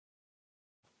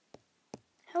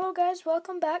Hello guys,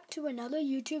 welcome back to another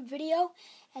YouTube video,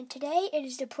 and today it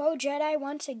is the Pro Jedi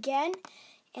once again,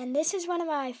 and this is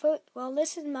my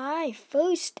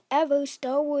first ever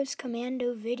Star Wars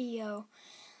Commando video.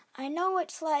 I know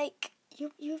it's like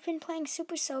you've been playing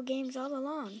Supercell games all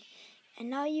along, and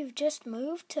now you've just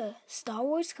moved to Star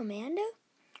Wars Commando?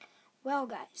 Well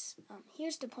guys,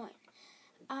 here's the point.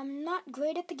 I'm not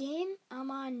great at the game.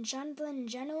 I'm on Jundland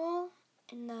General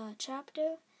in the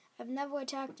chapter. I've never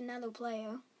attacked another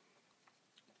player.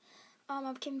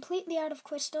 I'm completely out of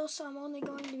crystal, so I'm only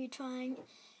going to be trying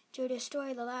to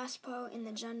destroy the last pro in the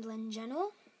Jundland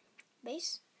General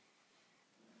base.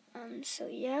 So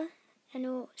yeah, and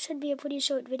it should be a pretty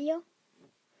short video.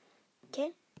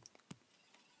 Okay.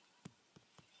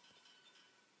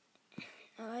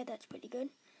 Alright, that's pretty good.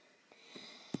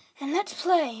 And let's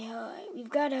play. Alright, we've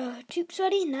got our troops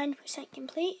ready, 9%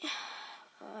 complete.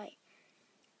 Alright.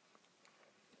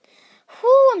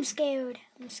 Whoo, I'm scared.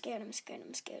 I'm scared.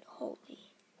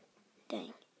 Holy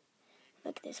dang.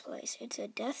 Look at this place. It's a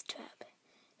death trap.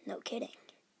 No kidding.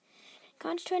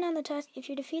 Concentrate on the task. If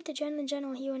you defeat the Jundland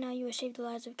General here and now, you will save the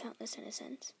lives of countless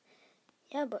innocents.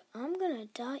 Yeah, but I'm gonna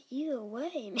die either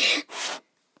way,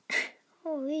 man.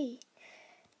 Holy.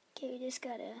 Okay, we just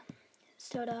gotta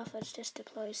start off. Let's just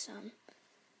deploy some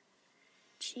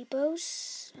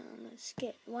cheapos. Let's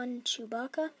get one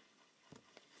Chewbacca.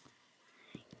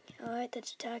 Alright,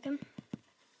 let's attack him.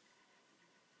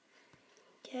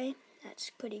 Okay, that's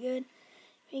pretty good.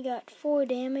 We got 4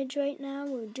 damage right now.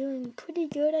 We're doing pretty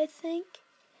good, I think.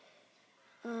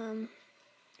 Alright.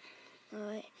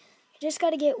 We just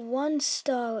gotta get 1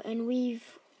 star and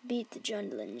we've beat the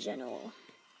Jundland General.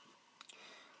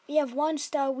 We have 1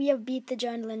 star, we have beat the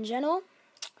Jundland General.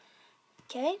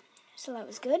 Okay, so that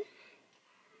was good.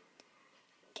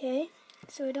 Okay,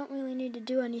 so I don't really need to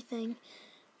do anything.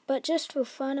 But just for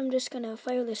fun, I'm just gonna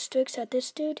fire the Strix at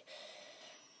this dude.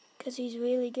 Because he's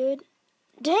really good.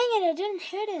 Dang it, I didn't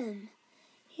hit him.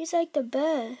 He's like the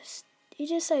best. He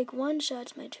just like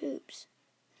one-shots my troops.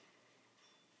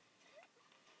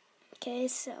 Okay,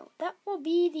 so that will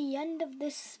be the end of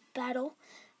this battle.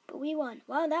 But we won.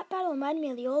 Wow, that battle reminded me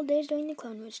of the old days during the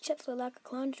Clone Wars. Except for the lack of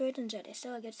clones, droids, and Jedi.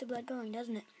 Still, it gets the blood going,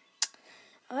 doesn't it?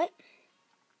 Alright.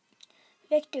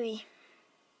 Victory.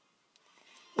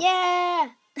 Yeah!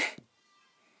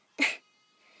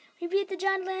 We beat the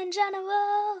Jundland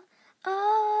General.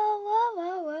 Oh, whoa,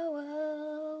 whoa, whoa,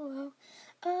 whoa,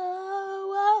 oh,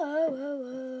 whoa, whoa,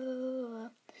 whoa.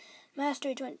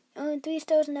 Mastery 20. Only 3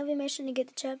 stars in every mission to get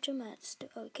the chapter master.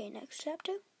 Okay, next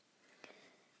chapter.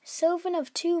 Servant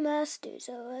of 2 masters.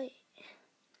 Alright.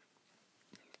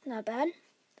 Not bad.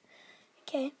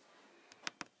 Okay.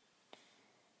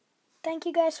 Thank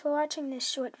you guys for watching this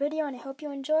short video, and I hope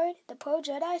you enjoyed. The Pro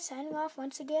Jedi signing off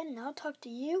once again, and I'll talk to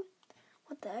you.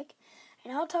 What the heck?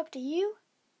 And I'll talk to you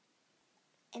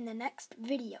in the next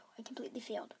video. I completely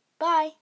failed. Bye!